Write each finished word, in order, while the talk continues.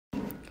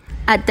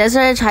At Desert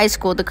Edge High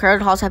School, the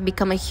crowded halls have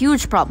become a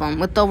huge problem.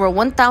 With over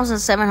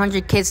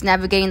 1,700 kids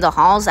navigating the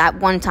halls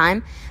at one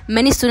time,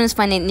 many students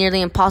find it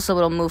nearly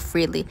impossible to move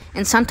freely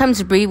and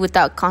sometimes breathe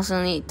without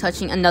constantly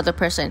touching another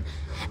person.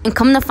 And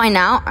come to find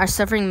out, our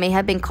suffering may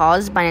have been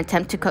caused by an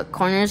attempt to cut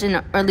corners in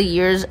the early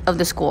years of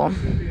the school.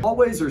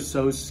 Hallways are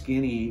so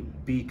skinny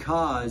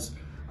because,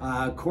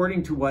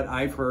 according to what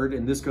I've heard,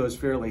 and this goes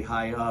fairly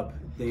high up,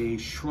 they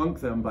shrunk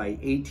them by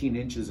 18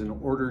 inches in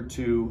order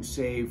to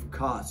save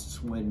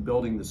costs when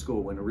building the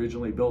school, when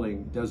originally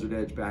building Desert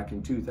Edge back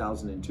in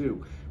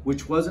 2002,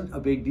 which wasn't a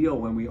big deal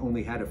when we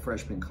only had a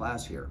freshman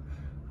class here,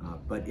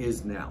 but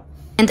is now.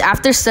 And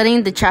after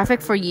studying the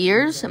traffic for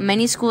years,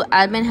 many school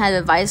admin had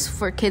advice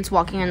for kids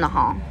walking in the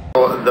hall.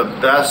 Well, the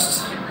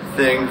best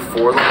thing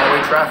for the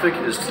hallway traffic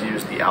is to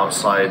use the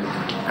outside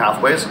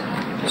pathways.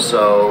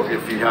 So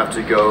if you have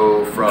to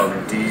go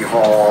from D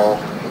Hall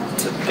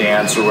to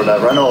dance or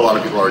whatever, I know a lot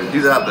of people already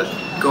do that, but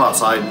go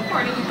outside,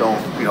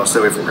 don't stay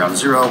away from ground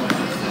zero.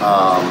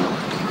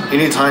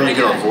 Anytime you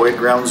can avoid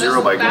ground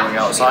zero by going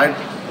outside,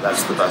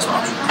 that's the best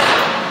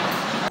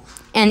option.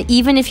 And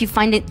even if you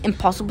find it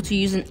impossible to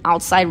use an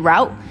outside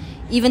route,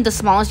 even the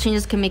smallest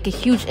changes can make a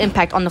huge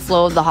impact on the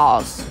flow of the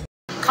halls.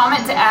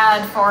 Comment to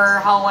add for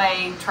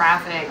hallway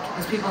traffic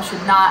is people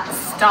should not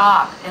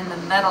stop in the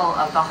middle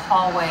of the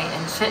hallway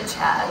and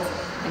chit-chat,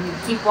 and you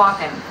keep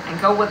walking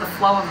and go with the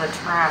flow of the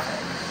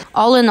traffic.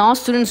 All in all,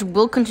 students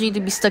will continue to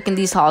be stuck in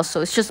these halls,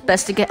 so it's just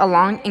best to get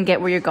along and get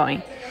where you're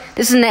going.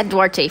 This is Ned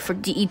Duarte for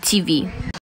DETV.